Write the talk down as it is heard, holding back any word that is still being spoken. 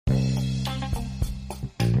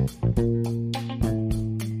What's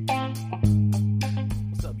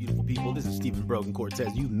up, beautiful people? This is Stephen Brogan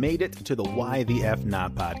Cortez. You've made it to the Why the F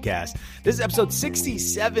Not podcast. This is episode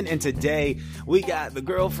 67, and today we got the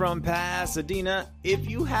girl from Pasadena. If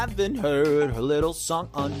you haven't heard her little song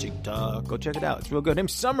on TikTok, go check it out. It's real good. Her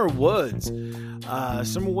name's Summer Woods.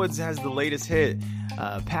 Summer Woods has the latest hit,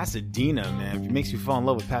 Pasadena, man. It makes you fall in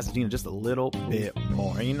love with Pasadena just a little bit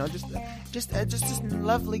more. You know, just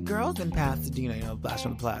lovely girls in Pasadena. You know, Blast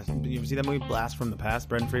from the Past. You ever see that movie, Blast from the Past?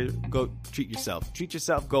 Brendan Fraser. Go treat yourself. Treat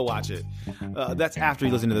yourself. Go watch it. That's after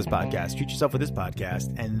you listen to this podcast. Treat yourself with this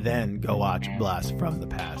podcast, and then go watch Blast from the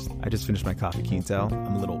Past. I just finished my coffee. Can you tell?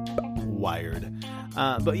 I'm a little wired.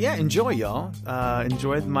 But yeah, enjoy, y'all.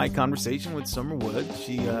 Enjoy my conversation with Summer Woods.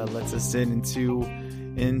 She lets us into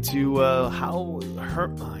how her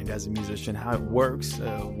mind as a musician, how it works,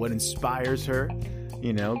 what inspires her.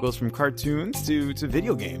 You know, goes from cartoons to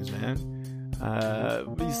video games, man.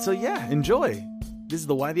 So yeah, enjoy. This is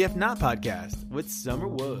the Why the F Not podcast with Summer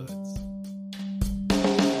Woods.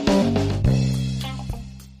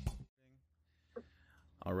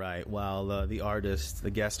 All right, while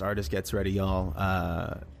the guest artist gets ready,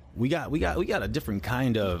 y'all, we got a different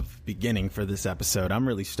kind of beginning for this episode. I'm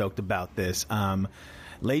really stoked about this.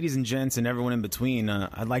 Ladies and gents and everyone in between,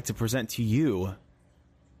 I'd like to present to you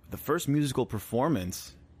the first musical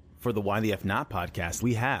performance for the Why the F Not podcast.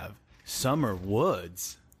 We have Summer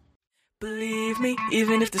Woods. Believe me,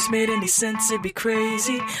 even if this made any sense, it'd be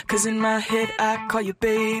crazy. 'Cause in my head I call you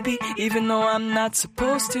baby, even though I'm not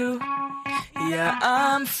supposed to. Yeah,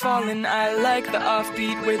 I'm falling, I like the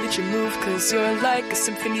offbeat way that you move. 'Cause you're like a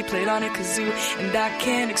symphony played on a kazoo. And I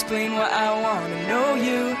can't explain why I wanna know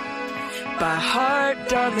you by heart,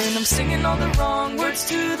 darling. I'm singing all the wrong words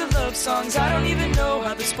to the love songs. I don't even know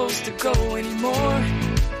how they're supposed to go anymore.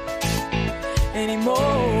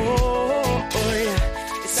 Oh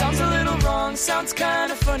yeah. It sounds a little wrong, sounds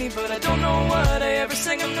kinda funny, but I don't know what I ever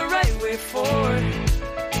sang them the right way for.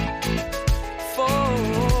 Oh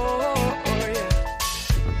yeah.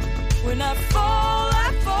 When I fall,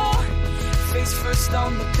 face first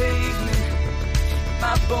on the pavement.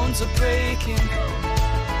 My bones are breaking.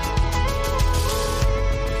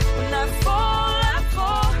 When I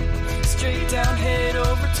fall, straight down, head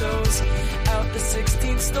over toes, out the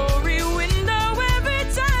 16th story window. Every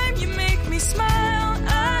time you make me smile,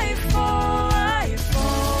 I fall,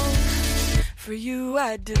 for you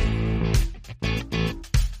I do.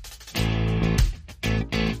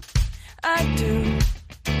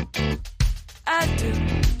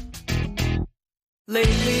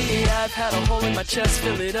 Lately I've had a hole in my chest,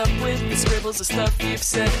 fill it up with the scribbles of stuff you've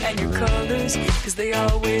said and your colors, 'cause they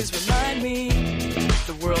always remind me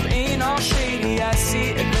the world ain't all shady. I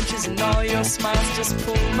see adventures in all your smiles. Just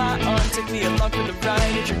pull my arm, take me along for the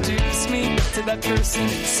ride, introduce me to that person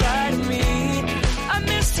inside of me. I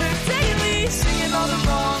missed her daily, singing all the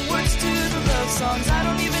wrong words to the love songs. I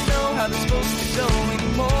don't even know how they're supposed to go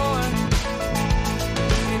anymore.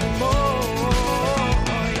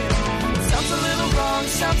 Sounds a little wrong,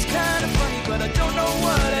 sounds kind of funny, but I don't know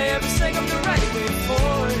what I ever sang them the right way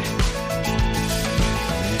for.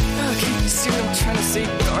 Oh, can't you see what I'm trying to say,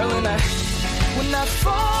 darling? When I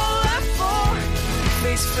fall,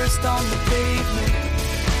 face first on the pavement.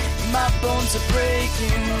 My bones are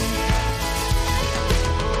breaking.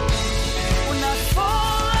 When I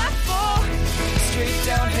fall, straight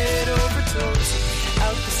down, head over toes,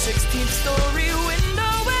 out the 16th story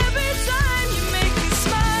window. Every time you make me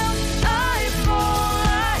smile, I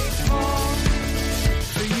fall,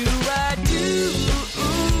 for you I do.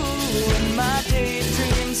 And my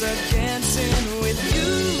daydreams are dancing with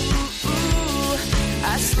you.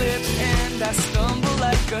 I slip and I stumble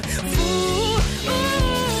like a fool.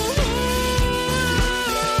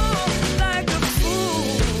 Like a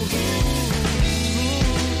fool.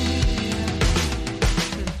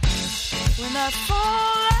 When I fall,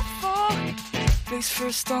 face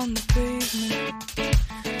first on the pavement.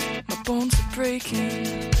 My bones are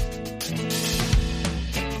breaking.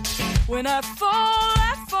 When I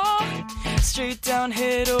fall, straight down,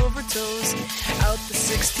 head over toes, out the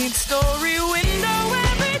 16th story window.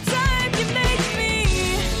 Every time you make me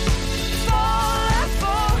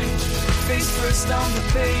fall, face first on the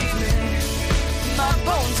pavement. My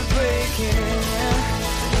bones are breaking.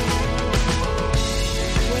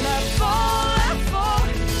 When I fall,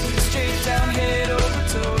 straight down, head over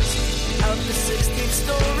toes, out the 16th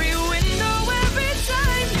story window. Every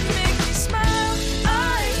time you make me smile, I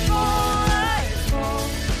fall,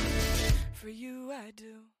 for you I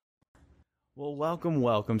do. Well,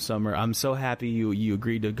 welcome, Summer. I'm so happy you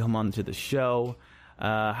agreed to come on to the show.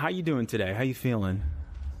 How you doing today? How you feeling?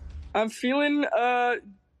 I'm feeling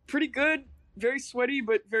Pretty good. Very sweaty,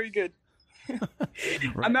 but very good.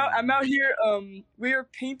 Right. I'm out here. We are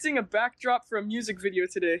painting a backdrop for a music video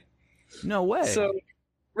today. No way. So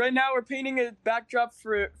right now we're painting a backdrop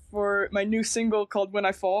for my new single called When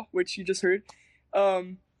I Fall, which you just heard.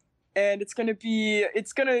 And it's hard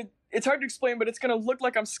to explain, but it's gonna look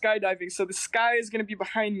like I'm skydiving. So the sky is gonna be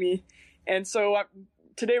behind me, and so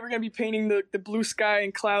today we're gonna be painting the blue sky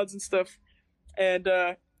and clouds and stuff, and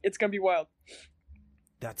it's gonna be wild.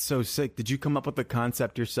 That's so sick. Did you come up with the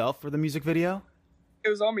concept yourself for the music video? It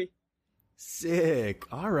was on me. Sick.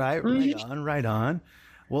 All right. Right on.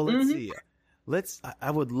 Well, let's see.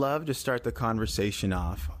 I would love to start the conversation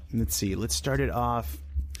off. Let's see. Let's start it off.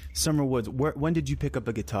 Summer Woods, when did you pick up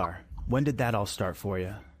a guitar? When did that all start for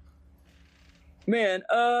you? Man,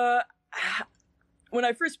 when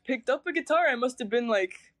I first picked up a guitar, I must have been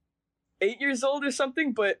like 8 years old or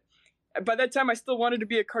something, but by that time I still wanted to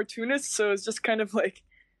be a cartoonist, so it was just kind of like,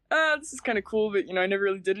 this is kind of cool, but I never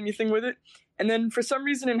really did anything with it. And then for some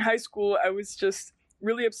reason in high school, I was just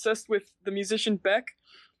really obsessed with the musician Beck,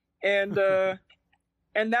 and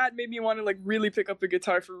and that made me want to like really pick up a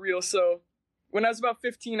guitar for real. So when I was about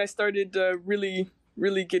 15, I started really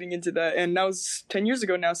getting into that, and that was 10 years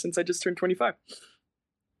ago now, since I just turned 25.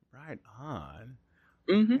 Right on.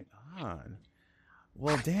 Mm-hmm. Right on.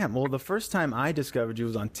 Well, damn. Well, the first time I discovered you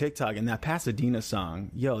was on TikTok, and that Pasadena song.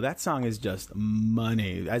 Yo, that song is just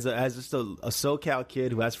money. As just a SoCal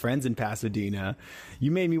kid who has friends in Pasadena, you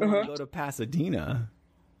made me want to go to Pasadena.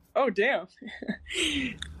 Oh, damn.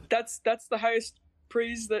 That's the highest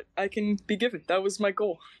praise that I can be given. That was my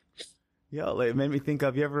goal. Yo, it made me think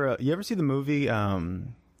of you ever see the movie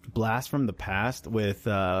Blast from the Past with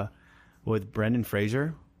Brendan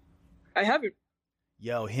Fraser? I haven't.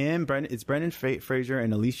 Yo, it's Brendan Fraser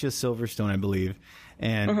and Alicia Silverstone, I believe.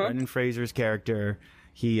 And Brendan Fraser's character,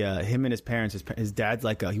 him and his parents, his dad's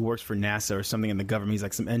like he works for NASA or something in the government. He's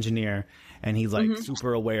like some engineer, and he's like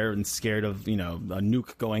super aware and scared of a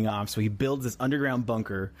nuke going off. So he builds this underground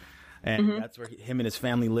bunker, and that's where him and his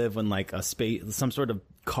family live when like some sort of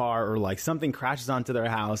car or like something crashes onto their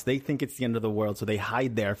house. They think it's the end of the world, so they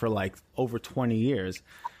hide there for like over 20 years.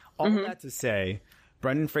 All that to say,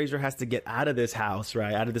 Brendan Fraser has to get out of this house,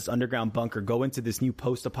 right? Out of this underground bunker, go into this new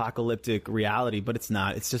post-apocalyptic reality, but it's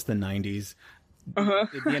not. It's just the 90s. The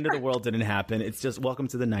end of the world didn't happen. It's just welcome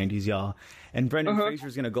to the 90s, y'all. And Brendan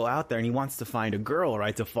Fraser's going to go out there, and he wants to find a girl,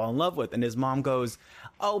 right, to fall in love with. And his mom goes,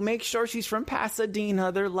 oh, make sure she's from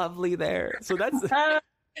Pasadena. They're lovely there. So that's...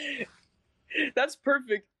 That's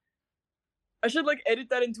perfect. I should like edit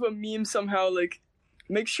that into a meme somehow. Like,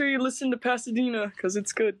 make sure you listen to Pasadena, because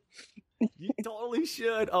it's good. You totally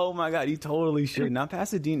should. Oh my God, you totally should. Now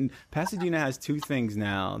Pasadena has two things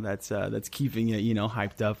now that's keeping it,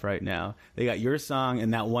 hyped up right now. They got your song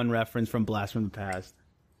and that one reference from Blast from the Past.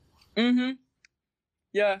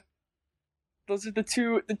 Yeah. Those are the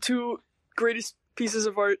two greatest pieces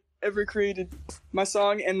of art ever created. My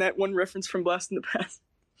song and that one reference from Blast from the Past.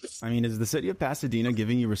 I mean, is the city of Pasadena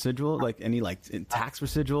giving you residual, like any like tax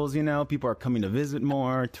residuals, people are coming to visit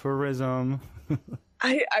more, tourism?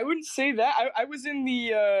 I wouldn't say that. I was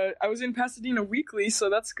in Pasadena weekly, so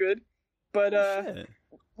that's good. But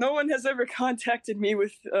no one has ever contacted me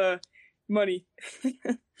with money.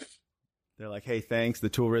 They're like, hey, thanks. The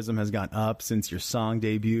tourism has gone up since your song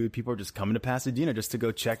debuted. People are just coming to Pasadena just to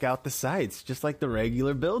go check out the sights, just like the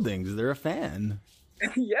regular buildings. They're a fan.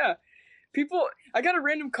 Yeah. I got a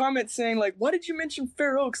random comment saying like, why did you mention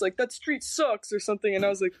Fair Oaks? Like, that street sucks or something. And I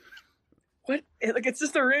was like, what? Like, it's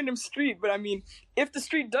just a random street. But I mean, if the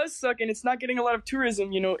street does suck and it's not getting a lot of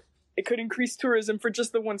tourism, it could increase tourism for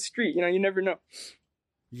just the one street. You never know.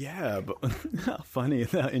 Yeah, but funny,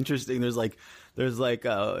 interesting. There's like,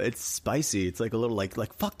 it's spicy. It's like a little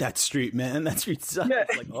like fuck that street, man. That street sucks. Yeah.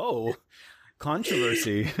 It's like, oh,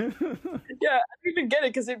 controversy. Yeah, I don't even get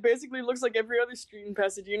it because it basically looks like every other street in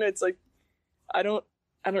Pasadena. It's like, I don't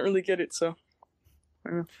really get it. So, I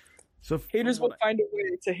don't know. So haters will find a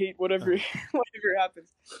way to hate whatever happens.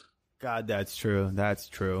 God, that's true. That's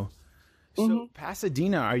true. So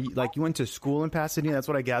Pasadena, are you you went to school in Pasadena? That's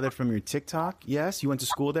what I gathered from your TikTok. Yes, you went to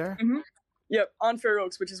school there? Yep, on Fair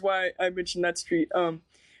Oaks, which is why I mentioned that street.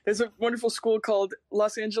 There's a wonderful school called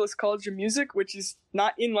Los Angeles College of Music, which is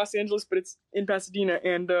not in Los Angeles, but it's in Pasadena.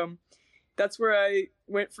 And that's where I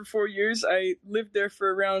went for 4 years. I lived there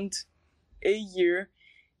for around a year.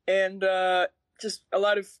 And just a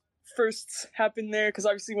lot of firsts happened there, because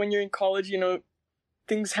obviously when you're in college,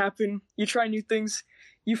 things happen. You try new things.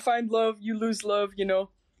 You find love, you lose love,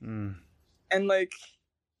 And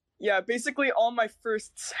basically all my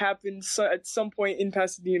firsts happened at some point in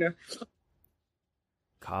Pasadena.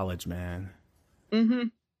 College, man.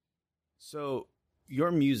 So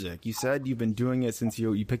your music, you said you've been doing it since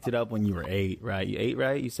you picked it up when you were 8, right? You 8,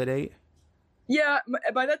 right? You said 8? Yeah,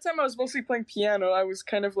 by that time I was mostly playing piano. I was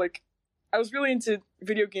kind of like, I was really into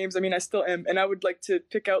video games. I mean, I still am, and I would like to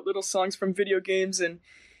pick out little songs from video games, and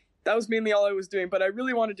that was mainly all I was doing. But I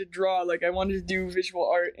really wanted to draw. Like, I wanted to do visual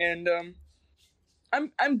art, and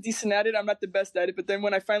I'm decent at it. I'm not the best at it, but then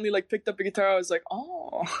when I finally like picked up a guitar, I was like,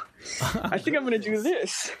 oh, I think I'm gonna do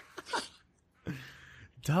this.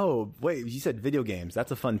 Dope. Wait, you said video games.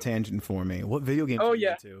 That's a fun tangent for me. What video games are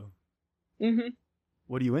you into? Mm-hmm.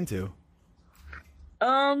 What are you into?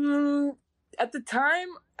 At the time,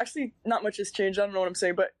 actually, not much has changed. I don't know what I'm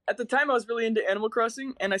saying, but at the time, I was really into Animal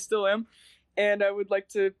Crossing, and I still am. And I would like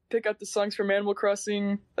to pick out the songs from Animal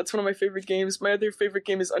Crossing. That's one of my favorite games. My other favorite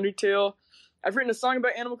game is Undertale. I've written a song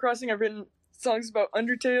about Animal Crossing. I've written songs about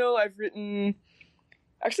Undertale. I've written,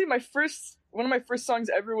 actually, one of my first songs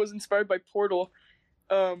ever was inspired by Portal.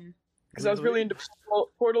 Because I was really into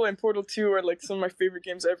Portal, and Portal 2 are like some of my favorite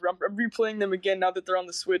games ever. I'm replaying them again now that they're on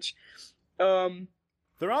the Switch.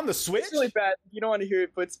 They're on the Switch? It's really bad. You don't want to hear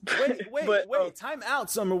it, but it's wait, time out,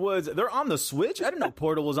 Summerwoods. They're on the Switch? I didn't know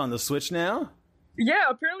Portal was on the Switch now. Yeah,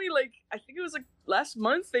 apparently, like, I think it was like last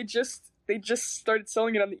month they just started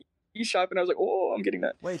selling it on the eShop, and I was like, oh, I'm getting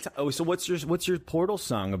that. Wait, so what's your Portal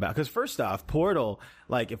song about? Because first off, Portal,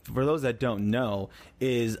 like, for those that don't know,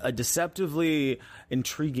 is a deceptively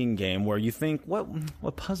intriguing game where you think,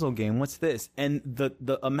 what puzzle game? What's this? And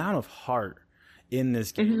the amount of heart in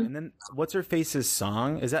this game, and then What's Her Face's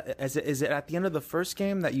song, is it at the end of the first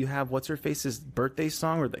game that you have What's Her Face's birthday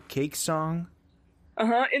song or the cake song?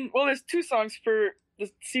 And well, there's 2 songs for the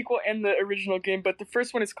sequel and the original game, but the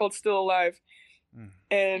first one is called Still Alive.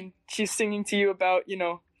 And she's singing to you about, you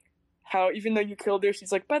know, how even though you killed her,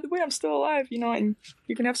 she's like, by the way, I'm still alive, you know, and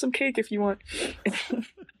you can have some cake if you want.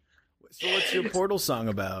 So what's your Portal song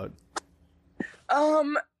about? I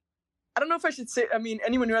don't know if I should say, I mean,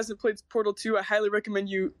 anyone who hasn't played Portal 2, I highly recommend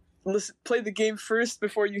you play the game first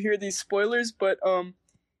before you hear these spoilers, but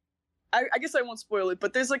I guess I won't spoil it,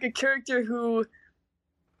 but there's like a character who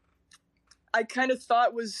I kind of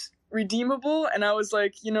thought was redeemable, and I was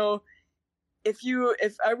like, you know, if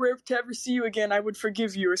I were to ever see you again, I would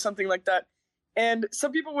forgive you, or something like that. And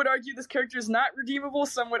some people would argue this character is not redeemable,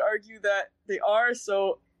 some would argue that they are,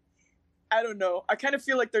 so I don't know. I kind of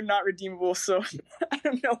feel like they're not redeemable, so I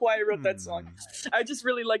don't know why I wrote that song. I just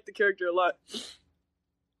really like the character a lot.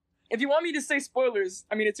 If you want me to say spoilers,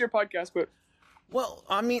 I mean, it's your podcast, but... Well,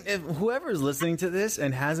 I mean, if whoever's listening to this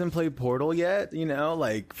and hasn't played Portal yet, you know,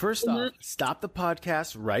 like, first off, stop the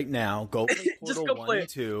podcast right now, go play Portal 1 and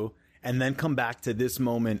 2, and then come back to this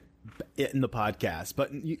moment in the podcast.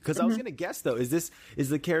 But because I was going to guess, though, is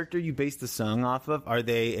the character you based the song off of, are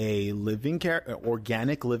they a living character,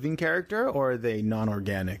 organic living character, or are they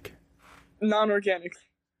non-organic? Non-organic.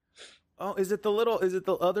 Oh, is it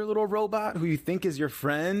the other little robot who you think is your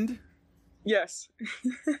friend? Yes.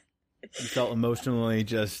 You felt emotionally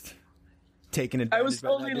just taken advantage. I was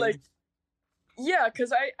only like, yeah,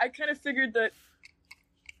 because I kind of figured that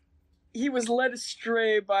he was led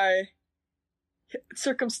astray by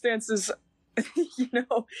circumstances, you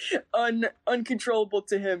know, uncontrollable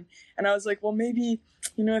to him. And I was like, well, maybe,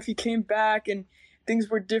 you know, if he came back and things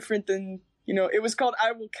were different, then, you know, it was called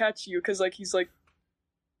I Will Catch You, because, like, he's like,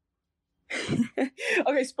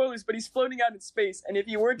 okay, spoilers, but he's floating out in space, and if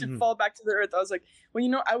he were to fall back to the Earth, I was like, well, you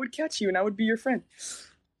know, I would catch you, and I would be your friend.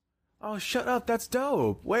 Oh, shut up. That's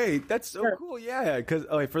dope. Wait, that's so cool. Yeah, because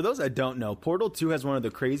for those that don't know, Portal 2 has one of the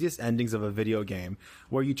craziest endings of a video game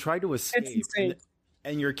where you try to escape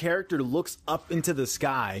and your character looks up into the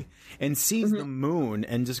sky and sees the moon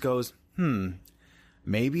and just goes,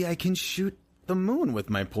 maybe I can shoot the moon with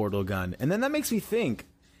my portal gun. And then that makes me think,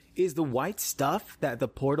 is the white stuff that the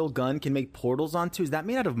portal gun can make portals onto, is that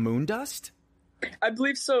made out of moon dust? I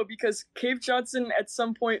believe so, because Cave Johnson at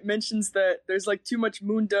some point mentions that there's like too much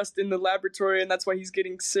moon dust in the laboratory, and that's why he's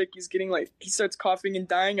getting sick. He's getting like, he starts coughing and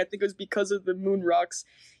dying. I think it was because of the moon rocks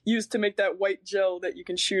used to make that white gel that you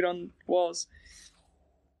can shoot on walls.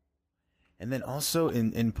 And then also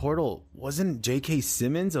in Portal, wasn't J.K.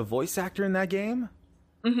 Simmons a voice actor in that game?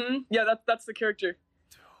 Yeah, that's the character.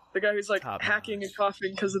 The guy who's like hacking and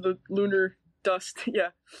coughing because of the lunar dust. Yeah.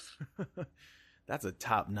 That's a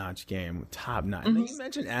top-notch game. Top-notch. And then you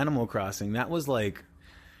mentioned Animal Crossing. That was like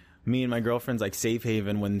me and my girlfriend's like safe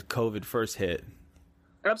haven when COVID first hit.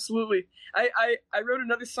 Absolutely. I wrote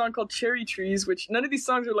another song called Cherry Trees, which none of these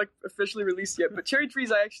songs are like officially released yet, but Cherry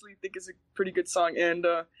Trees I actually think is a pretty good song, and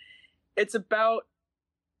it's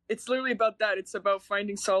literally about that. It's about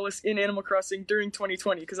finding solace in Animal Crossing during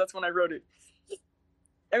 2020, because that's when I wrote it.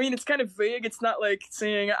 I mean, it's kind of vague. It's not like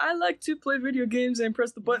saying, I like to play video games and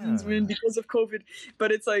press the buttons when because of COVID.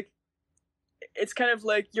 But it's like, it's kind of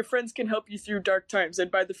like your friends can help you through dark times. And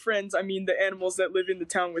by the friends, I mean the animals that live in the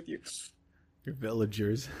town with you. Your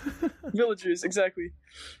villagers. Villagers, exactly.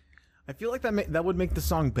 I feel like that would make the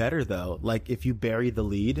song better, though. Like, if you bury the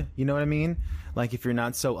lead, you know what I mean? Like, if you're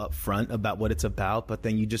not so upfront about what it's about, but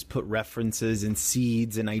then you just put references and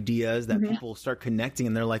seeds and ideas that people start connecting,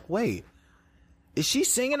 and they're like, wait, is she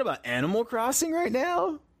singing about Animal Crossing right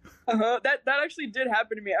now? That actually did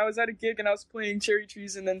happen to me. I was at a gig and I was playing Cherry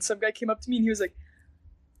Trees, and then some guy came up to me and he was like,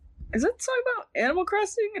 is that song about Animal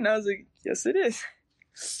Crossing? And I was like, yes, it is.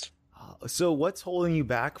 So what's holding you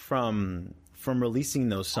back from releasing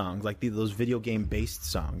those songs, like those video game based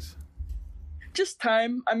songs? Just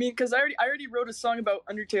time. I mean, because I already wrote a song about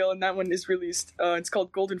Undertale, and that one is released. It's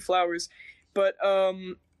called Golden Flowers. But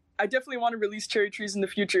I definitely want to release Cherry Trees in the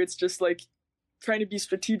future. It's just like trying to be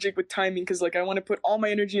strategic with timing, because like I want to put all my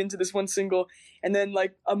energy into this one single, and then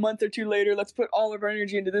like a month or two later, let's put all of our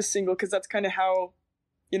energy into this single, because that's kind of how,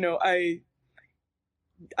 you know, I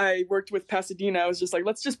worked with Pasadena. I was just like,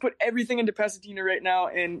 let's just put everything into Pasadena right now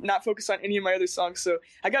and not focus on any of my other songs. So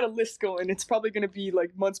I got a list going. It's probably going to be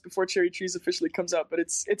like months before Cherry Trees officially comes out, but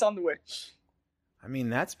it's on the way. I mean,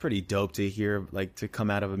 that's pretty dope to hear, like, to come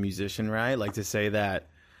out of a musician, right? Like, to say that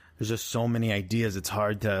there's just so many ideas. It's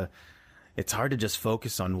hard to just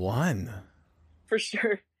focus on one. For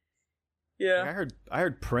sure. Yeah. Like, I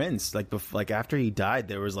heard Prince, like after he died,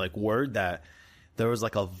 there was like word that there was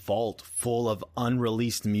like a vault full of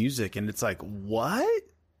unreleased music, and it's like, what?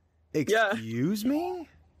 Excuse me?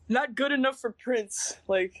 Not good enough for Prince.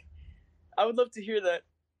 Like, I would love to hear that.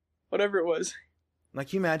 Whatever it was.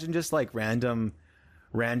 Like, you imagine just like random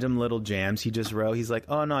little jams he just wrote. He's like,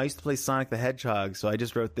 oh no, I used to play Sonic the Hedgehog, so I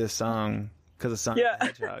just wrote this song because of Sonic the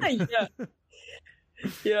Hedgehog.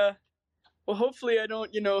 Yeah. Well, hopefully I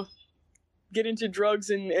don't, get into drugs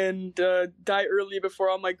and die early before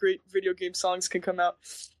all my great video game songs can come out.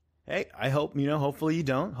 Hey, I hope, hopefully you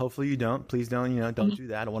don't. Hopefully you don't. Please don't, don't do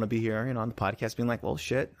that. I don't want to be here, on the podcast being like, well,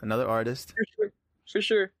 shit, another artist. For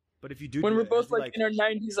sure. But if you do, when we're both like in our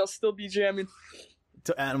 90s, I'll still be jamming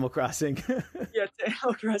to Animal Crossing. Yeah, to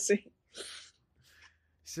Animal Crossing.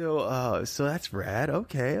 So that's rad.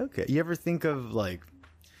 Okay. You ever think of like,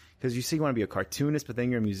 because you say you want to be a cartoonist, but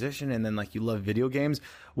then you're a musician, and then like you love video games.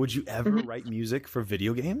 Would you ever write music for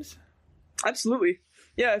video games? Absolutely.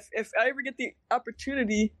 Yeah, if I ever get the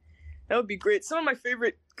opportunity, that would be great. Some of my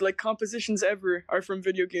favorite like compositions ever are from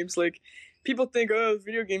video games. Like, people think, oh,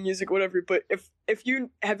 video game music, whatever. But if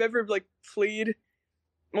you have ever like played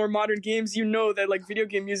more modern games, you know that like video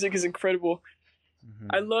game music is incredible.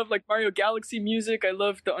 I love like Mario Galaxy music. I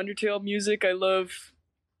love the Undertale music. I love,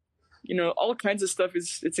 all kinds of stuff.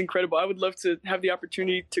 It's incredible. I would love to have the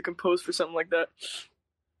opportunity to compose for something like that.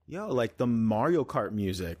 Yo, like the Mario Kart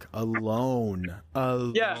music alone.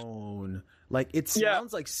 Yeah. Like, it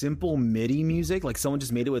sounds like simple MIDI music, like someone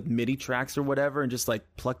just made it with MIDI tracks or whatever and just like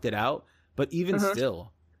plucked it out. But even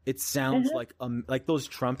still, it sounds like those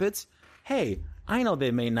trumpets. Hey, I know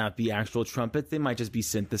they may not be actual trumpets. They might just be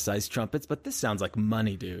synthesized trumpets, but this sounds like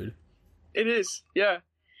money, dude. It is. Yeah.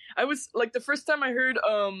 I was like, the first time I heard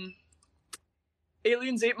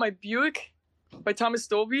Aliens Ate My Buick by Thomas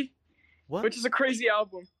Dolby, which is a crazy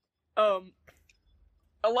album.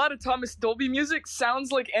 A lot of Thomas Dolby music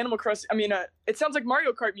sounds like Animal Crossing. I mean, it sounds like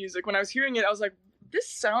Mario Kart music. When I was hearing it, I was like, this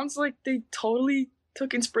sounds like they totally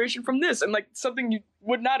took inspiration from this, and like something you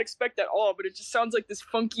would not expect at all, but it just sounds like this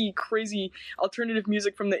funky, crazy alternative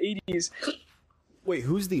music from the 80s. Wait,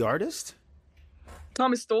 who's the artist?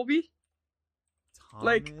 Thomas Dolby.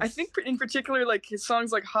 Like, I think in particular, like his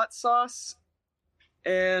songs like Hot Sauce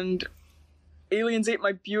and Aliens Ate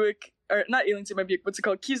My Buick, or not Aliens Ate My Buick, what's it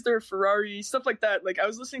called? Keys to Her Ferrari, stuff like that. Like, I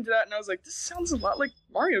was listening to that and I was like, this sounds a lot like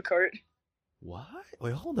Mario Kart. What?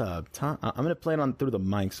 Wait, hold up. I'm going to play it on through the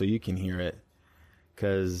mic so you can hear it.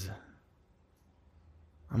 Because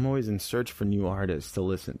I'm always in search for new artists to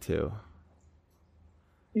listen to.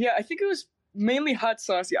 Yeah, I think it was mainly Hot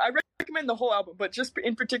Sauce. Yeah, I recommend the whole album, but just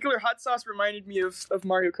in particular, Hot Sauce reminded me of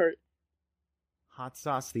Mario Kart. Hot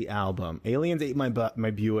Sauce, the album. Aliens Ate My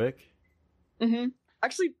Buick.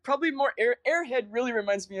 Actually, probably more Airhead really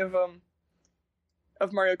reminds me of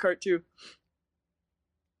Mario Kart too.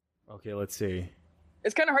 Okay, let's see.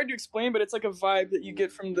 It's kind of hard to explain, but it's like a vibe that you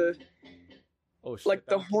get from the like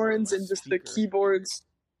the horns and just the keyboards.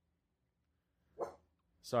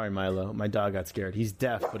 Sorry, Milo. My dog got scared. He's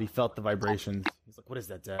deaf, but he felt the vibrations. He's like, what is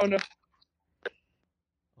that, Dad? Oh, no.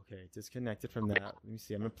 Okay, disconnected from that. Let me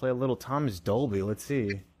see. I'm going to play a little Thomas Dolby. Let's see.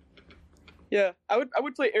 Yeah, I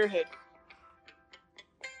would play Airhead.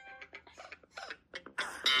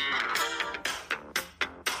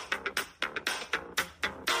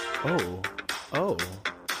 Oh, oh,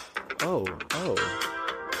 oh, oh.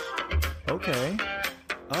 Okay.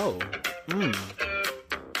 Oh.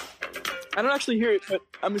 I don't actually hear it, but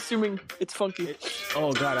I'm assuming it's funky.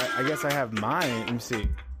 Oh God, I guess I have mine. Let me see.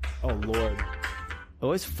 Oh Lord.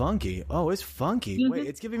 Oh, it's funky. Oh, it's funky. Mm-hmm. Wait,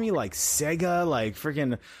 it's giving me like Sega, like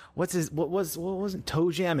freaking what was it?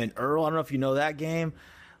 Toe Jam and Earl. I don't know if you know that game.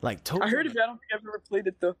 Like Toe. I heard of it. I don't think I've ever played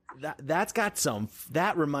it though. That's got some.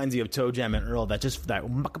 That reminds me of Toe Jam and Earl. That just that.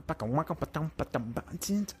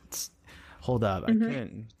 Hold up, I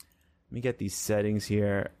can't. Let me get these settings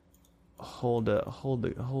here. Hold the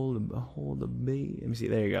beat. Let me see.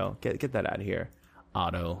 There you go. Get that out of here.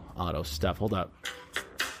 Auto stuff. Hold up.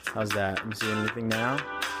 How's that? Let me see anything now.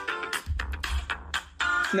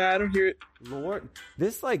 Nah, I don't hear it. Lord,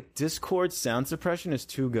 this like Discord sound suppression is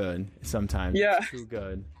too good sometimes. Yeah. It's too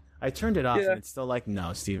good. I turned it off and it's still like,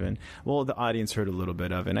 no, Steven. Well, the audience heard a little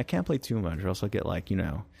bit of it, and I can't play too much or else I'll get like,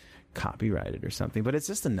 copyrighted or something. But it's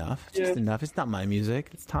just enough. It's just enough. It's not my music.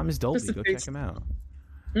 It's Thomas Dolby. Go check him out.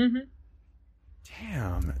 Mm-hmm.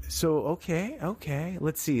 Damn. So, okay.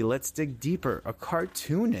 Let's see. Let's dig deeper. A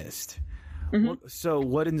cartoonist. Mm-hmm. So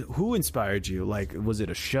who inspired you? Like, was it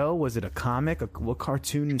a show? Was it a comic? What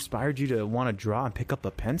cartoon inspired you to want to draw and pick up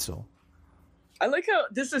a pencil? I like how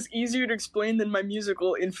this is easier to explain than my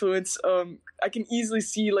musical influence. I can easily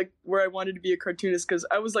see like where I wanted to be a cartoonist because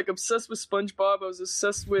I was like obsessed with SpongeBob. I was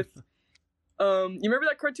obsessed with, you remember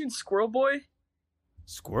that cartoon Squirrel Boy?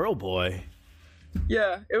 Squirrel Boy?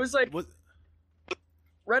 Yeah, it was like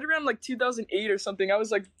right around like 2008 or something. I was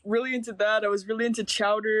like really into that. I was really into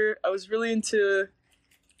Chowder. I was really into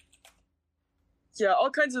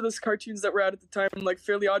all kinds of those cartoons that were out at the time, like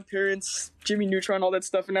Fairly Odd Parents, Jimmy Neutron, all that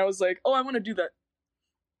stuff. And I was like, oh, I want to do that.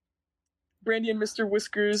 Brandy and Mr.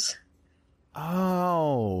 Whiskers.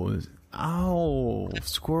 Oh,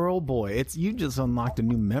 Squirrel Boy. You just unlocked a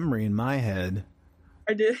new memory in my head.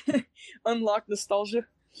 I did. Unlock nostalgia.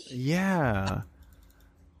 Yeah.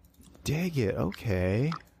 Dig it.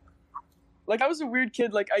 Okay. Like, I was a weird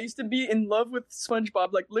kid. Like, I used to be in love with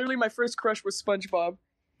SpongeBob. Like, literally my first crush was SpongeBob.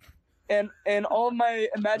 And all of my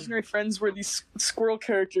imaginary friends were these squirrel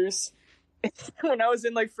characters when I was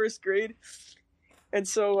in, like, first grade. And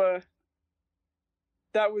so,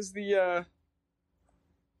 that was the,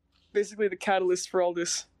 basically the catalyst for all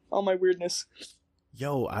my weirdness.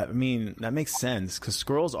 Yo, I mean, that makes sense because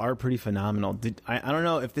squirrels are pretty phenomenal. I don't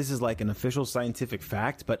know if this is like an official scientific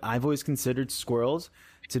fact, but I've always considered squirrels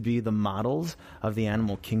to be the models of the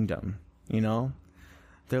animal kingdom.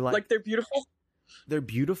 They're like they're beautiful. They're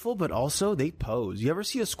beautiful, but also they pose. You ever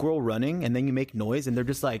see a squirrel running and then you make noise and they're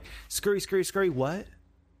just like scurry, scurry, scurry? What?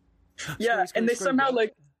 Yeah, scurry, and they scurry, somehow what?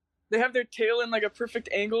 like they have their tail in like a perfect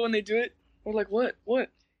angle when they do it. We're like, what?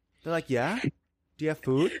 They're like, yeah. Do you have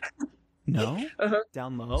food? No?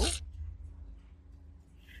 Down low?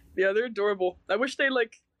 Yeah, they're adorable. I wish they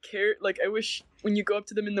like care. Like, I wish when you go up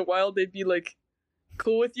to them in the wild, they'd be like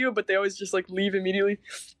cool with you, but they always just like leave immediately.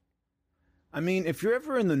 I mean, if you're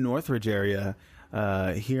ever in the Northridge area,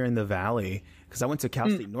 here in the valley, because I went to Cal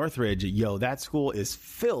State Northridge, that school is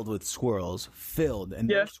filled with squirrels, and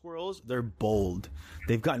those squirrels, they're bold.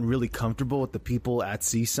 They've gotten really comfortable with the people at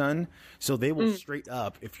CSUN, so they will straight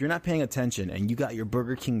up, if you're not paying attention and you got your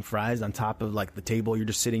Burger King fries on top of like the table, you're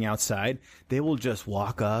just sitting outside, they will just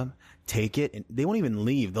walk up, take it, and they won't even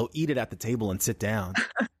leave. They'll eat it at the table and sit down.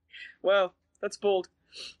 Wow, that's bold.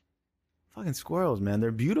 Fucking squirrels, man. They're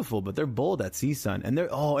beautiful, but they're bold at CSUN. And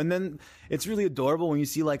and then it's really adorable when you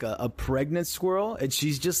see like a pregnant squirrel and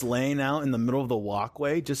she's just laying out in the middle of the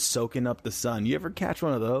walkway, just soaking up the sun. You ever catch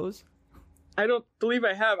one of those? I don't believe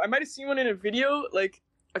I have. I might have seen one in a video. Like,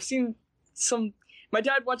 I've seen some. My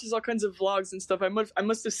dad watches all kinds of vlogs and stuff. I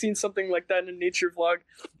must have seen something like that in a nature vlog.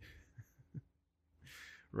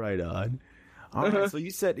 Right on. All right, so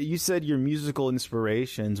you said your musical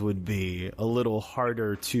inspirations would be a little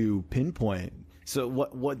harder to pinpoint. So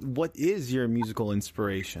what is your musical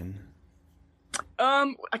inspiration?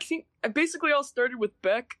 I think basically all started with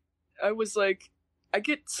Beck. I was like, I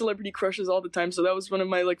get celebrity crushes all the time, so that was one of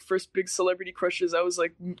my like first big celebrity crushes. I was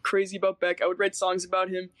like crazy about Beck. I would write songs about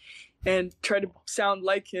him and try to sound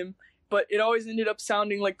like him, but it always ended up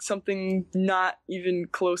sounding like something not even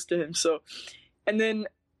close to him. So, and then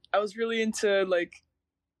I was really into like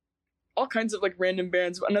all kinds of like random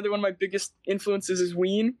bands. Another one of my biggest influences is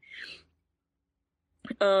Ween.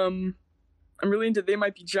 I'm really into They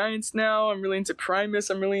Might Be Giants now. I'm really into Primus.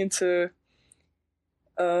 I'm really into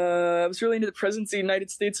I was really into the Presidents of the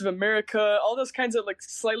United States of America. All those kinds of like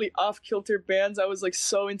slightly off-kilter bands. I was like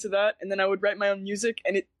so into that. And then I would write my own music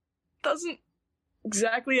and it doesn't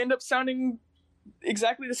exactly end up sounding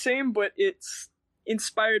exactly the same, but it's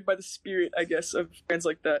inspired by the spirit, I guess, of bands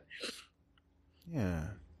like that. Yeah.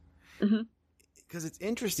 Mhm. Because it's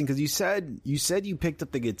interesting because you said you picked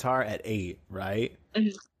up the guitar at 8, right?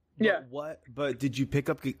 Mhm. Yeah. But did you pick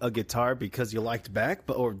up a guitar because you liked Beck,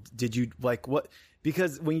 or did you like what?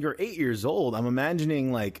 Because when you're 8 years old, I'm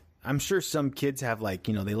imagining like I'm sure some kids have like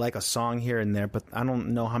they like a song here and there, but I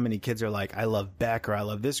don't know how many kids are like I love Beck or I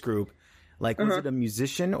love this group. Like, was it a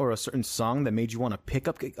musician or a certain song that made you want to pick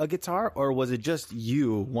up a guitar, or was it just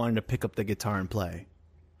you wanting to pick up the guitar and play?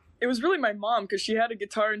 It was really my mom, because she had a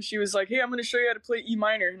guitar and she was like, "Hey, I'm going to show you how to play E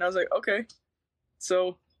minor," and I was like, "Okay."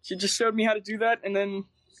 So she just showed me how to do that, and then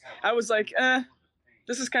I was like,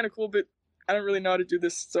 this is kind of cool, but I don't really know how to do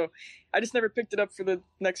this. So I just never picked it up for the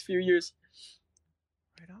next few years.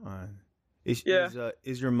 Right on. Is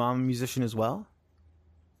your mom a musician as well?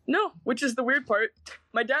 No, which is the weird part.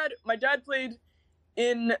 My dad played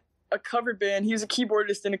in a cover band. He was a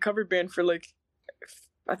keyboardist in a cover band for like,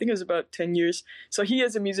 I think it was about 10 years. So he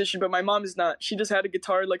is a musician, but my mom is not. She just had a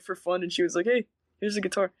guitar like for fun, and she was like, "Hey, here's a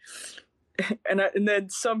guitar." and then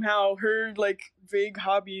somehow her like vague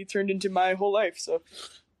hobby turned into my whole life. So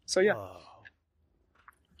yeah. Whoa.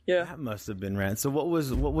 Yeah. That must have been rad. So what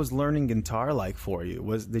was learning guitar like for you?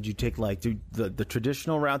 Did you take like the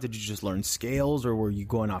traditional route? Did you just learn scales, or were you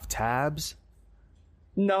going off tabs?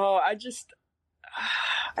 No, I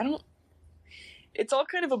don't. It's all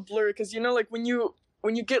kind of a blur, because like when you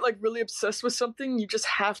get like really obsessed with something, you just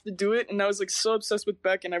have to do it. And I was like so obsessed with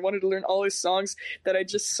Beck, and I wanted to learn all his songs, that I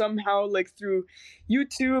just somehow like through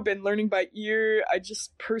YouTube and learning by ear, I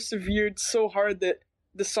just persevered so hard that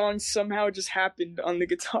the songs somehow just happened on the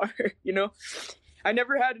guitar. I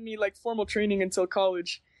never had any like formal training until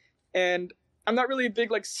college, and I'm not really a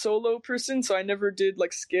big like solo person, so I never did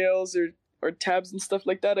like scales or tabs and stuff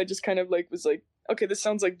like that. I just kind of like was like, okay, this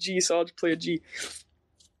sounds like G, so I'll just play a G.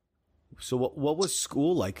 So what was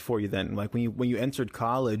school like for you then? Like when you entered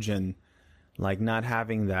college and like not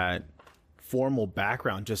having that formal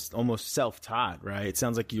background, just almost self-taught, right? It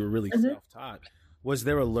sounds like you were really self-taught. Was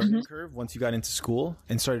there a learning curve once you got into school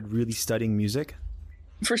and started really studying music?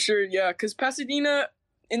 For sure, yeah. Because Pasadena,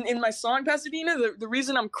 in my song Pasadena, the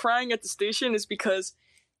reason I'm crying at the station is because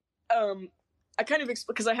I kind of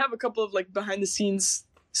because I have a couple of like behind the scenes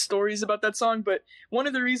stories about that song, but one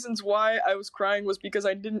of the reasons why I was crying was because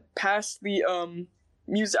I didn't pass the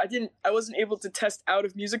music. I wasn't able to test out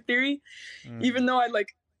of music theory, even though I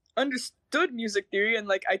like understood music theory and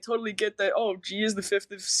like I totally get that, oh, G is the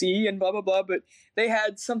fifth of C and blah blah blah, but they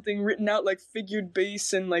had something written out like figured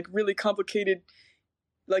bass and like really complicated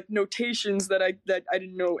like notations that I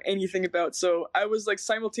didn't know anything about. So I was like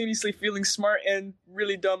simultaneously feeling smart and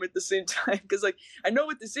really dumb at the same time, because like I know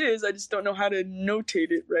what this is, I just don't know how to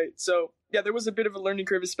notate it right. So yeah, there was a bit of a learning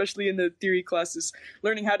curve, especially in the theory classes,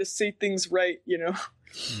 learning how to say things right,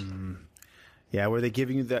 Yeah, were they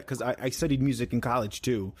giving you that? Because I studied music in college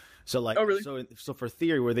too. So like, oh, really? So for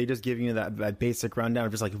theory, were they just giving you that basic rundown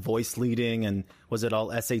of just like voice leading, and was it all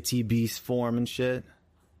SAT-B form and shit?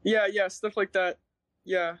 Yeah, stuff like that.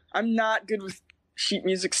 Yeah, I'm not good with sheet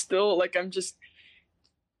music still. Like I'm just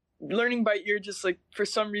learning by ear, just like for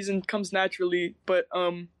some reason comes naturally. But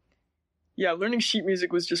yeah, learning sheet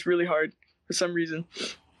music was just really hard for some reason.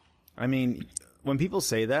 I mean, when people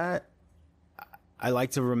say that, I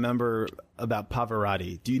like to remember about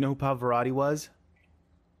Pavarotti. Do you know who Pavarotti was?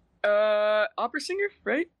 Opera singer,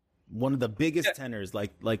 right? One of the biggest tenors,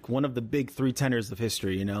 like one of the big 3 tenors of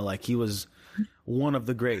history, like he was one of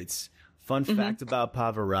the greats. Fun fact about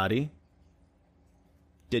Pavarotti,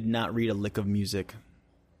 did not read a lick of music.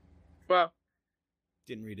 Wow.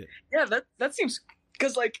 Didn't read it. Yeah, that seems,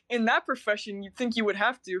 because like in that profession you'd think you would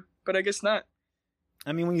have to, but I guess not.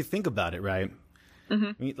 I mean, when you think about it, right? I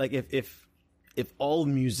mean, like if all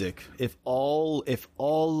music, if all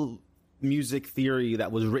music theory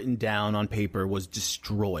that was written down on paper was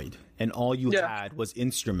destroyed and all you had was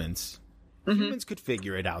instruments, humans could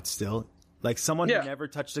figure it out still. Like someone who never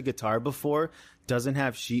touched a guitar before, doesn't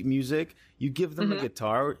have sheet music, you give them a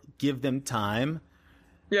guitar, give them time.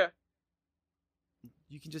 Yeah.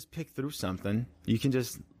 You can just pick through something. You can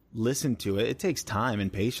just listen to it. It takes time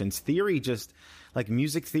and patience. Theory, just like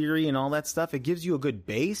music theory and all that stuff, it gives you a good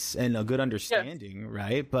base and a good understanding,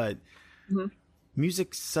 right? But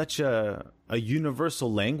music's such a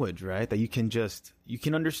universal language, right? That you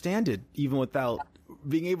can understand it even without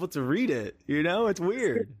being able to read it. It's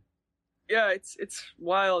weird. Yeah, it's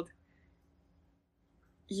wild.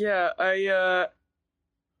 Yeah, I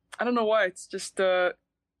don't know why. It's just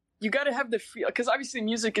you got to have the feel, because obviously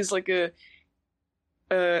music is like a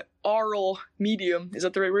oral medium. Is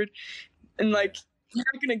that the right word? And like you're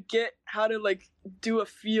not gonna get how to like do a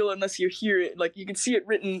feel unless you hear it. Like you can see it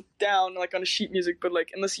written down like on a sheet music, but like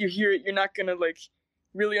unless you hear it, you're not gonna like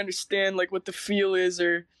really understand like what the feel is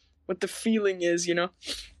or what the feeling is, you know?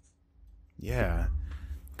 Yeah,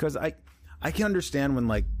 because I can understand when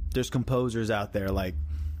like there's composers out there like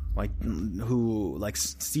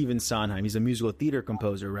Stephen Sondheim. He's a musical theater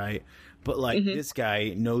composer, right? But like this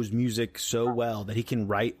guy knows music so well that he can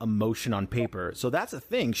write emotion on paper. So that's a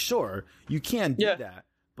thing. Sure, you can do that,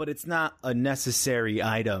 but it's not a necessary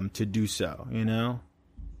item to do so, you know?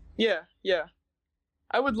 Yeah.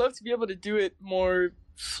 I would love to be able to do it more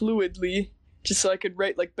fluidly, just so I could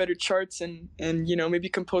write like better charts and you know, maybe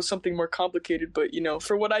compose something more complicated. But you know,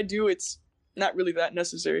 for what I do, it's not really that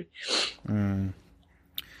necessary.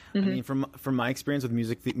 I mean, from my experience with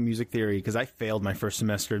music theory, because I failed my first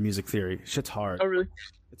semester of music theory. Shit's hard. Oh, really?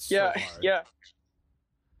 It's so hard. Yeah.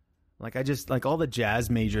 Like, I just, like, all the jazz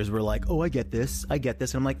majors were like, oh, I get this.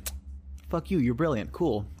 And I'm like, fuck you. You're brilliant.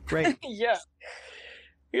 Cool. Great. Yeah.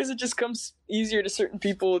 Because it just comes easier to certain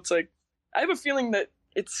people. It's like, I have a feeling that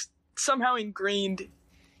it's somehow ingrained,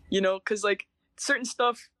 you know, because, like, certain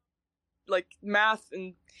stuff, like math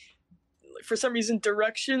and for some reason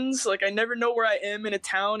directions, like I never know where I am in a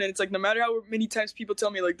town, and it's like no matter how many times people tell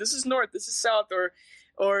me like this is north, this is south,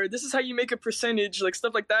 or this is how you make a percentage, like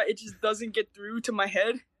stuff like that, it just doesn't get through to my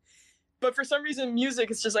head. But for some reason music,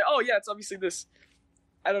 it's just like, oh yeah, it's obviously this.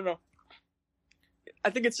 I don't know, I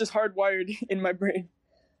think it's just hardwired in my brain.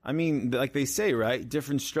 I mean, like they say, right,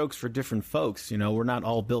 different strokes for different folks, you know, we're not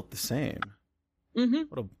all built the same.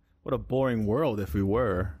 What a boring world if we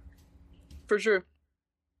were. For sure.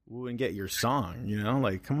 We wouldn't get your song, you know?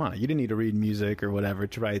 Like, come on. You didn't need to read music or whatever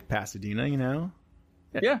to write Pasadena, you know?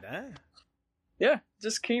 Yeah. Yeah,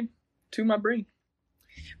 just came to my brain.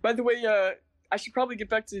 By the way, I should probably get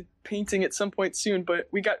back to painting at some point soon, but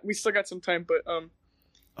we still got some time, but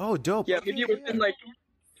oh, dope. Yeah, okay, maybe within like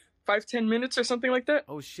 5-10 minutes or something like that.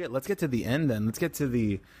 Oh shit, let's get to the end then. Let's get to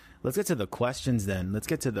the questions then. Let's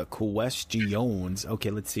get to the questions. Okay,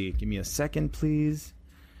 let's see. Give me a second, please.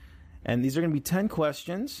 And these are going to be 10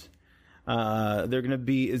 questions. They're going to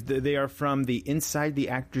be, they are from the Inside the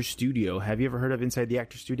Actor Studio. Have you ever heard of Inside the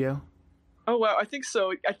Actor Studio? Oh, wow. I think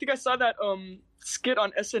so. I think I saw that skit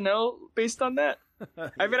on SNL based on that. I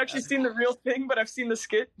haven't actually seen the real thing, but I've seen the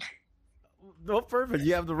skit. Well, perfect.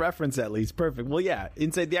 You have the reference at least. Perfect. Well, yeah.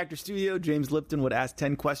 Inside the Actor Studio, James Lipton would ask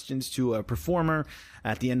 10 questions to a performer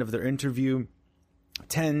at the end of their interview.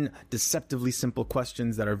 10 deceptively simple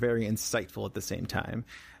questions that are very insightful at the same time.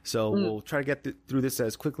 So we'll try to get through this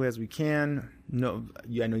as quickly as we can. No,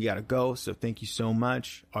 I know you got to go, so thank you so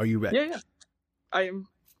much. Are you ready? Yeah. I am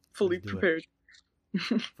fully prepared.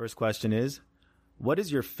 First question is, what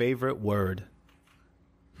is your favorite word?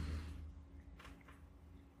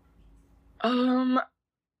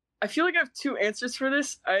 I feel like I have two answers for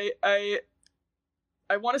this. I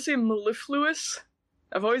want to say mellifluous.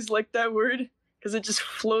 I've always liked that word because it just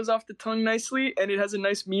flows off the tongue nicely and it has a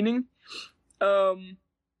nice meaning.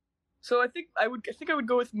 So I think I would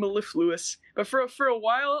go with mellifluous. But for a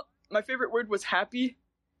while, my favorite word was happy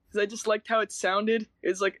because I just liked how it sounded.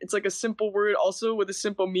 It's like a simple word also with a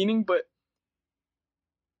simple meaning, but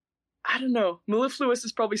I don't know. Mellifluous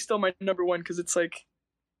is probably still my number one because it's like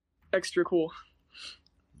extra cool.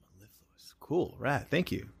 Mellifluous. Cool. Right.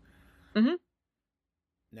 Thank you. Mm-hmm.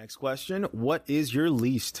 Next question. What is your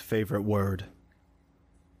least favorite word?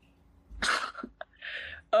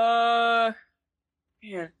 Man.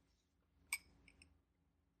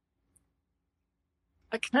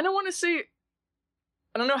 I kind of want to say,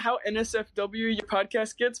 I don't know how NSFW your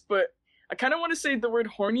podcast gets, but I kind of want to say the word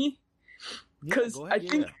horny because I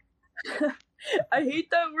think I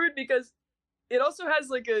hate that word because it also has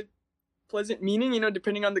like a pleasant meaning, you know,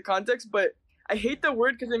 depending on the context, but I hate the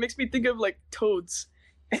word because it makes me think of like toads.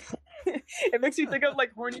 It makes me think of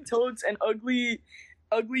like horny toads and ugly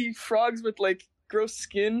frogs with like gross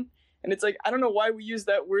skin. And it's like, I don't know why we use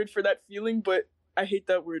that word for that feeling, but I hate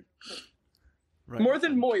that word. Right. More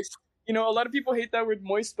than moist. You know, a lot of people hate that word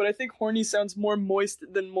moist, but I think horny sounds more moist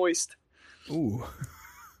than moist. Ooh.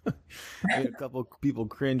 A couple people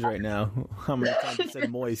cringe right now. How many times I said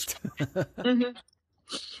moist? Mm-hmm.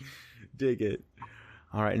 Dig it.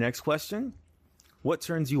 All right, next question. What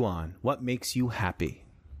turns you on? What makes you happy?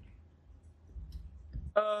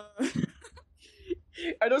 Are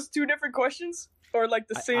those two different questions? Or like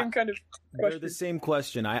the same kind of question? They're the same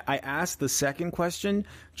question. I asked the second question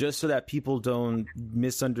just so that people don't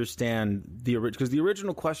misunderstand the original. Because the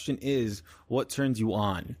original question is, what turns you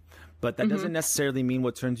on? But that doesn't necessarily mean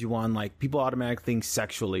what turns you on. Like, people automatically think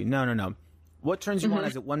sexually. No. What turns you on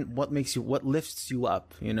as what makes you, what lifts you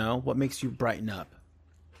up, you know? What makes you brighten up?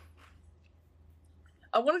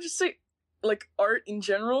 I want to just say, like, art in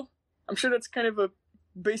general. I'm sure that's kind of a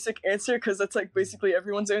basic answer because that's like basically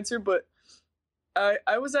everyone's answer. But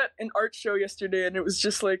I was at an art show yesterday and it was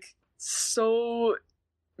just like so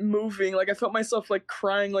moving. Like I felt myself like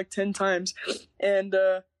crying like 10 times, and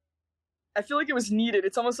I feel like it was needed.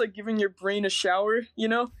 It's almost like giving your brain a shower, you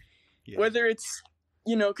know? Yeah. Whether it's,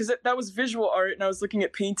 you know, because that was visual art and I was looking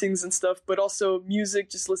at paintings and stuff, but also music,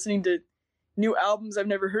 just listening to new albums I've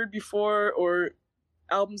never heard before or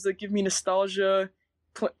albums that give me nostalgia,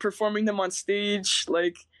 performing them on stage.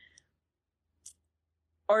 Like,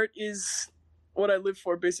 art is what I live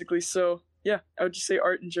for, basically. So, yeah, I would just say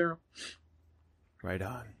art in general. Right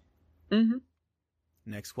on. Mm-hmm.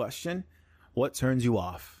 Next question. What turns you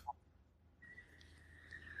off?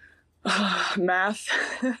 Math.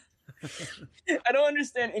 I don't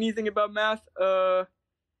understand anything about math.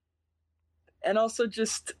 And also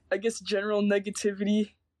just, I guess, general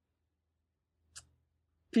negativity.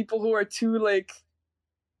 People who are too, like,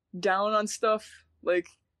 down on stuff. Like,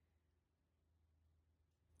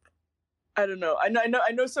 I don't know.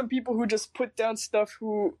 I know some people who just put down stuff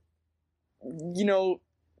who, you know,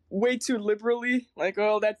 way too liberally, like,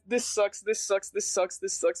 oh, this sucks, and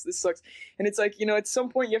it's like, you know, at some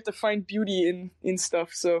point you have to find beauty in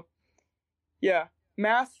stuff. So yeah,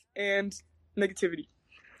 math and negativity.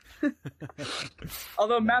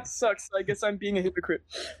 Although math sucks, so I guess I'm being a hypocrite.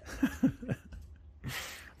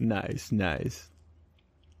 Nice.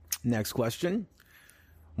 Next question.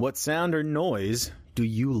 What sound or noise do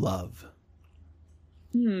you love?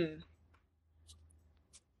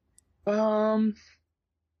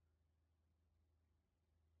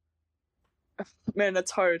 Man,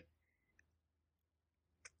 that's hard.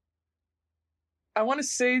 I want to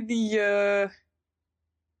say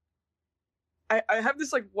I have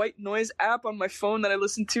this like white noise app on my phone that I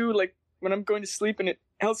listen to like when I'm going to sleep, and it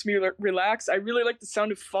helps me relax. I really like the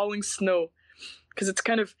sound of falling snow because it's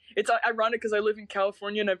ironic because I live in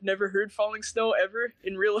California and I've never heard falling snow ever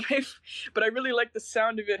in real life, but I really like the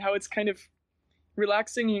sound of it, how it's kind of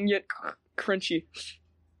relaxing and yet crunchy.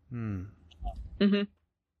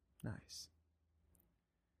 Nice.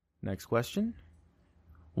 Next question.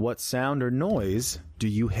 What sound or noise do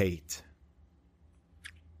you hate?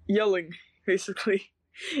 Yelling, basically.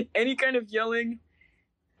 Any kind of yelling.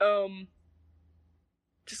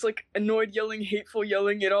 Just like annoyed yelling, hateful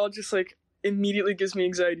yelling, it all just like immediately gives me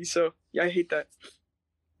anxiety. So yeah, I hate that.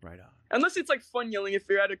 Right on. Unless it's like fun yelling, if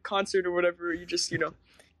you're at a concert or whatever, or you just, you know,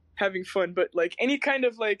 having fun. But like any kind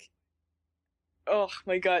of like, oh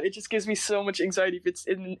my god, it just gives me so much anxiety if it's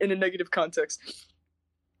in a negative context.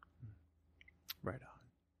 Right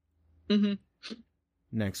on. Mm-hmm.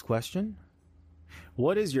 Next question.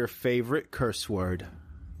 What is your favorite curse word?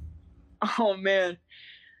 Oh man.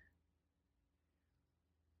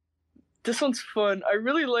 This one's fun. I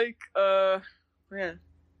really like, man.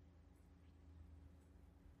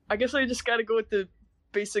 I guess I just gotta go with the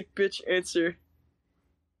basic bitch answer.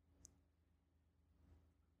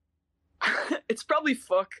 It's probably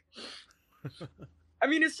fuck. I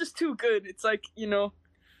mean, it's just too good. It's like, you know,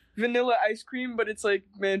 vanilla ice cream, but it's like,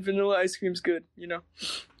 man, vanilla ice cream's good, you know?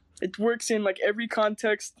 It works in like every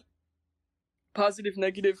context. Positive,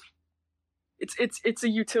 negative. It's a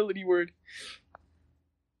utility word.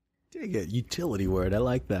 Dig it, utility word. I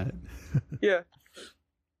like that. Yeah.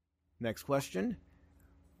 Next question.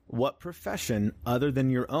 What profession other than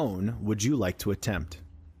your own would you like to attempt?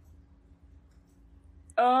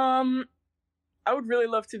 I would really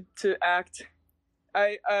love to act.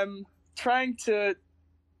 I'm trying to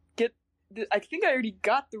get I think I already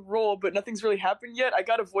got the role, but nothing's really happened yet. I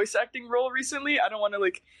got a voice acting role recently. I don't want to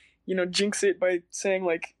like, you know, jinx it by saying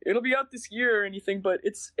like it'll be out this year or anything, but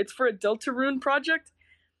it's for a Deltarune project.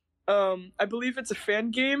 I believe it's a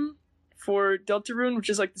fan game for Deltarune, which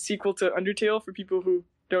is like the sequel to Undertale for people who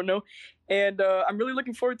don't know. And I'm really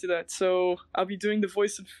looking forward to that. So I'll be doing the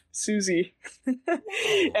voice of Susie.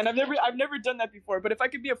 And I've never done that before, but if I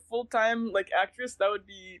could be a full-time like actress, that would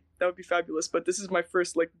be fabulous. But this is my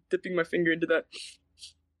first like dipping my finger into that.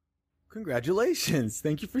 Congratulations.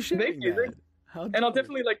 Thank you for sharing that. And I'll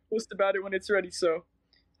definitely like post about it when it's ready. So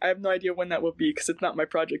I have no idea when that will be because it's not my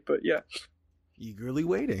project, but yeah. Eagerly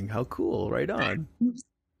waiting. How cool. Right on.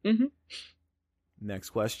 Mm-hmm.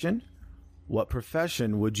 Next question. What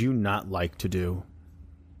profession would you not like to do?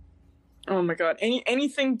 Oh my god.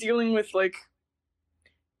 Anything dealing with like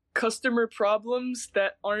customer problems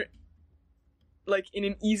that aren't like in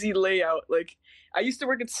an easy layout. Like I used to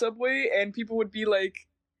work at Subway and people would be like,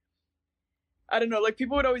 I don't know, like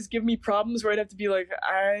people would always give me problems where I'd have to be like,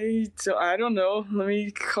 I don't know, let me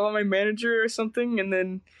call my manager or something, and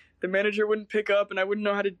then the manager wouldn't pick up and I wouldn't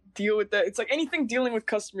know how to deal with that. It's like anything dealing with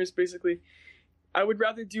customers, basically. I would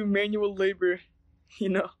rather do manual labor, you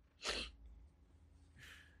know.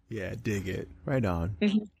 Yeah, dig it. Right on.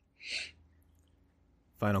 Mhm.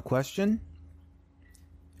 Final question.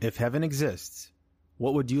 If heaven exists,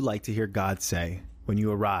 what would you like to hear God say when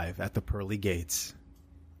you arrive at the pearly gates?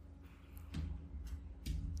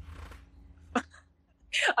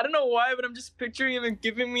 I don't know why, but I'm just picturing him and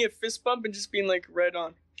giving me a fist bump and just being like, right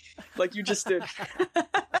on. Like you just did.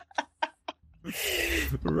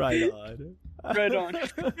 Right on. Right on.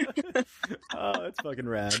 Oh, it's fucking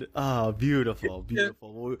rad. Oh, beautiful.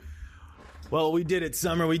 Beautiful. Well, we did it,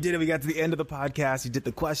 Summer. We did it. We got to the end of the podcast. You did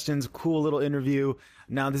the questions. Cool little interview.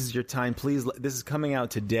 Now this is your time. Please, this is coming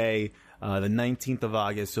out today, the 19th of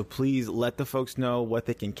August. So please let the folks know what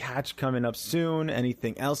they can catch coming up soon.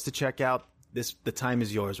 Anything else to check out. The time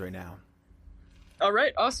is yours right now. All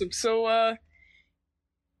right, awesome. So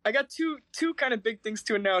I got two kind of big things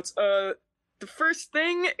to announce. The first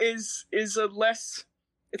thing is a less,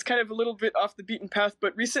 it's kind of a little bit off the beaten path,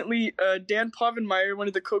 but recently Dan Povenmire, one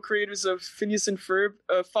of the co-creators of Phineas and Ferb,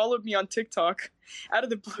 followed me on TikTok out of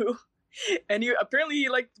the blue. And he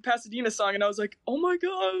liked the Pasadena song, and I was like, "Oh my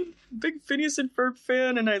god, big Phineas and Ferb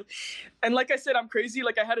fan!" And like I said, I'm crazy.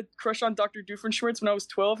 Like I had a crush on Dr. Doofenshmirtz when I was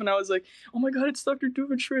 12, and I was like, "Oh my god, it's Dr.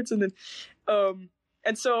 Doofenshmirtz!" And then,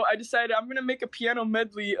 and so I decided I'm gonna make a piano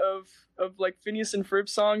medley of like Phineas and Ferb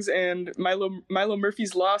songs and Milo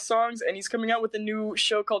Murphy's Law songs, and he's coming out with a new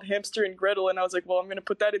show called Hamster and Gretel, and I was like, well, I'm gonna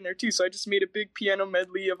put that in there too. So I just made a big piano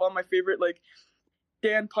medley of all my favorite like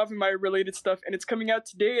Dan Povenmire related stuff, and it's coming out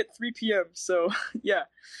today at 3 p.m. So yeah.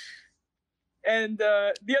 And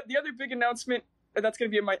the other big announcement that's gonna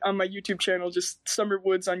be on my YouTube channel, just Summer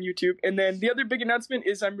Woods on YouTube. And then the other big announcement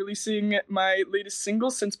is I'm releasing my latest single,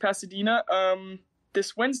 Since Pasadena,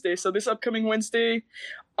 this Wednesday. So this upcoming Wednesday,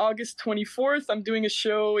 August 24th, I'm doing a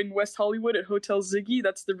show in West Hollywood at Hotel Ziggy.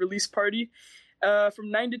 That's the release party from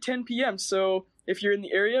 9 to 10 p.m. So if you're in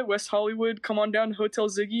the area, West Hollywood, come on down to Hotel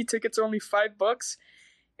Ziggy. Tickets are only $5.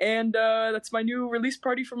 And that's my new release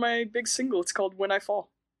party for my big single. It's called When I Fall.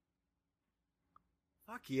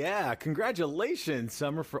 Fuck yeah. Congratulations,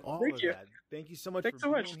 Summer, for all of that. Thank you so much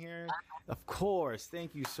for being here. Of course.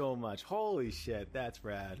 Thank you so much. Holy shit. That's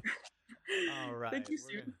rad. All right. Thank you,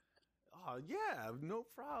 Steve. Oh, yeah. No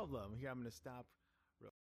problem. Here, I'm going to stop.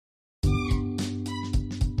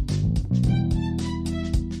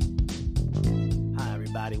 Hi,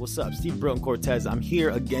 everybody. What's up? Steve Brogan Cortez. I'm here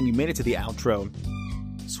again. You made it to the outro.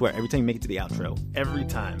 I swear, every time you make it to the outro, every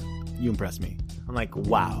time, you impress me. I'm like,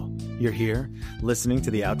 wow, you're here listening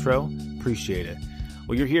to the outro? Appreciate it.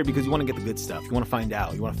 Well, you're here because you want to get the good stuff. You want to find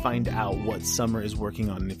out. You want to find out what Summer is working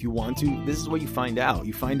on. And if you want to, this is what you find out.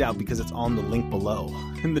 You find out because it's on the link below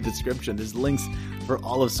in the description. There's links for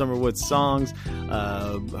all of Summer Woods' songs,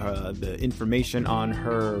 the information on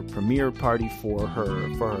her premiere party for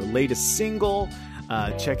her latest single.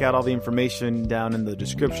 Check out all the information down in the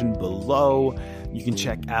description below. You can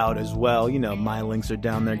check out as well. You know, my links are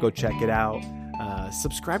down there. Go check it out.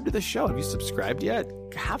 Subscribe to the show. Have you subscribed yet?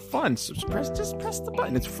 Have fun. Just press the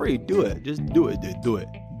button. It's free. Do it. Just do it, dude. Do it.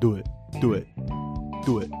 Do it. Do it.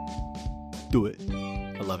 Do it. Do it.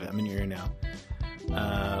 I love it. I'm in your ear now.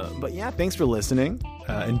 But yeah, thanks for listening.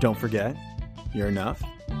 And don't forget, you're enough.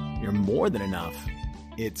 You're more than enough.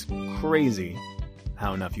 It's crazy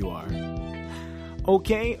how enough you are.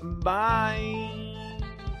 Okay, bye.